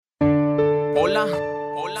Hola,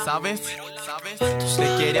 ¿sabes?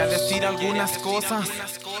 Te quería decir algunas cosas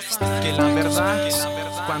que la verdad,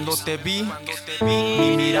 cuando te vi,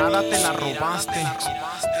 mi mirada te la robaste.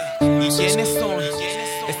 ¿Y quiénes son?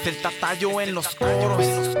 Es el Tatayo en los coros,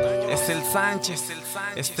 es el Sánchez,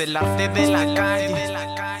 es el arte de la calle.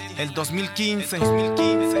 El 2015,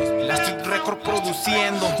 la Street Record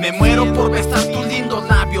produciendo. Me muero por besar tus lindos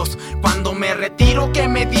labios. Cuando me retiro que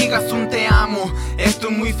me digas un te amo.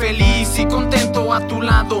 Estoy muy feliz y contento a tu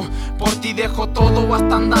lado. Por ti dejo todo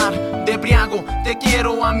hasta andar de briago. Te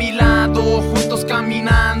quiero a mi lado, juntos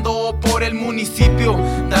caminando por el municipio.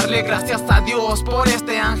 Darle gracias a Dios por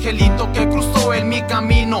este angelito que cruzó en mi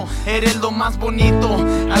camino. Eres lo más bonito,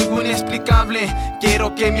 algo inexplicable.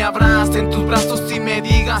 Quiero que me abraces en tus brazos y me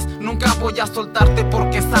digas nunca voy a soltarte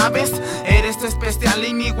porque sabes, eres especial e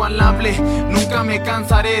inigualable. Nunca me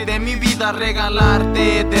cansaré de mi vida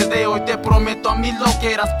regalarte. Desde hoy te prometo a mis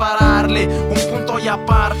loqueras pararle un punto y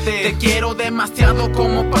aparte. Te quiero demasiado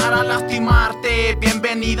como para lastimarte.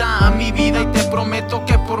 Bienvenida a mi vida y te prometo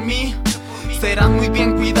que por mí serás muy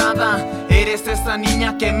bien cuidada. Eres esa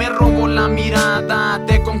niña que me robó la mirada.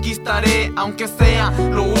 Te conquistaré aunque sea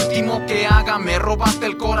lo último que haga. Me robaste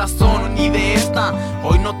el corazón y de esta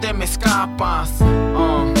hoy no te me escapas.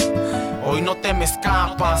 Hoy no te me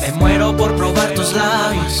escapas. Me muero por probar tus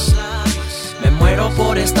labios. Me muero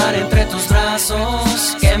por estar entre tus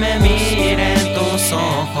brazos. Que me miren tus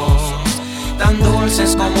ojos, tan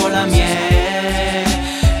dulces como la miel.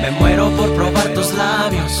 Me muero por probar tus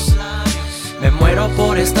labios. Me muero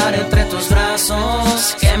por estar entre tus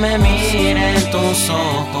brazos. Que me miren tus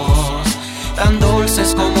ojos, tan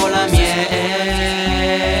dulces como la miel.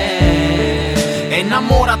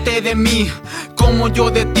 Enamórate de mí, como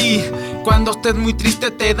yo de ti. Cuando estés muy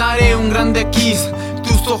triste te daré un grande kiss.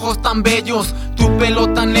 Tus ojos tan bellos, tu pelo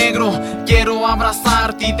tan negro. Quiero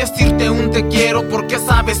abrazarte y decirte un te quiero. Porque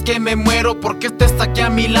sabes que me muero porque estés aquí a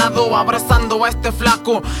mi lado abrazando a este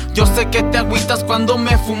flaco. Yo sé que te agüitas cuando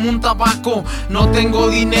me fumo un tabaco. No tengo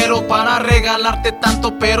dinero para regalarte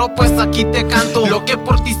tanto, pero pues aquí te canto. Lo que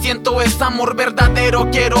por ti siento es amor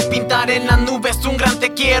verdadero. Quiero pintar en las nubes un gran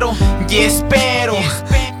te quiero. Y espero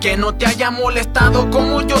que no te haya molestado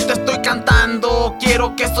como yo te estoy cantando.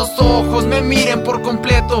 Quiero que esos ojos me miren por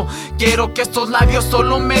completo. Quiero que estos labios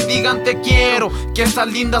solo me digan te quiero. Que esas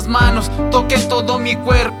lindas manos toquen todo mi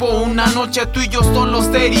cuerpo. Una noche tú y yo solo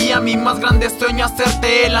sería mi más grande sueño.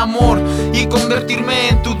 Hacerte el amor y convertirme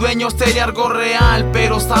en tu dueño sería algo real.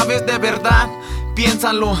 Pero sabes de verdad,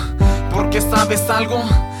 piénsalo. Porque sabes algo,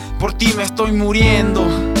 por ti me estoy muriendo.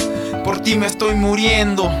 Por ti me estoy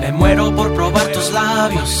muriendo. Me muero por probar tus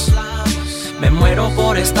labios. Me muero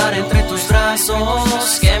por estar entre tus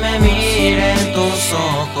brazos. Que me miren tus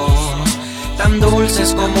ojos, tan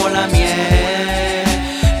dulces como la miel.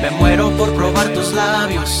 Me muero por probar tus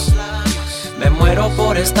labios. Me muero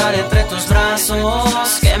por estar entre tus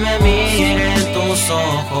brazos. Que me miren tus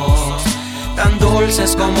ojos, tan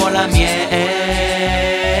dulces como la miel.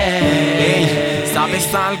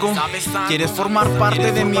 ¿Sabes algo? ¿Quieres formar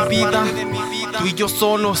parte de mi vida? Tú y yo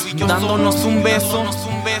solos, dándonos un beso.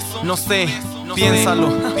 No sé, piénsalo.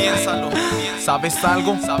 ¿Sabes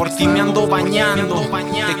algo? Por ti me ando bañando.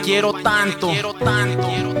 Te quiero tanto.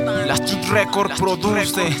 La Street Record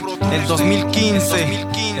produce el 2015.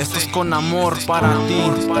 Esto es con amor para ti.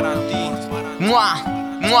 ¡Mua!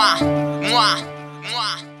 ¡Mua! ¡Mua!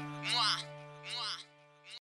 ¡Mua!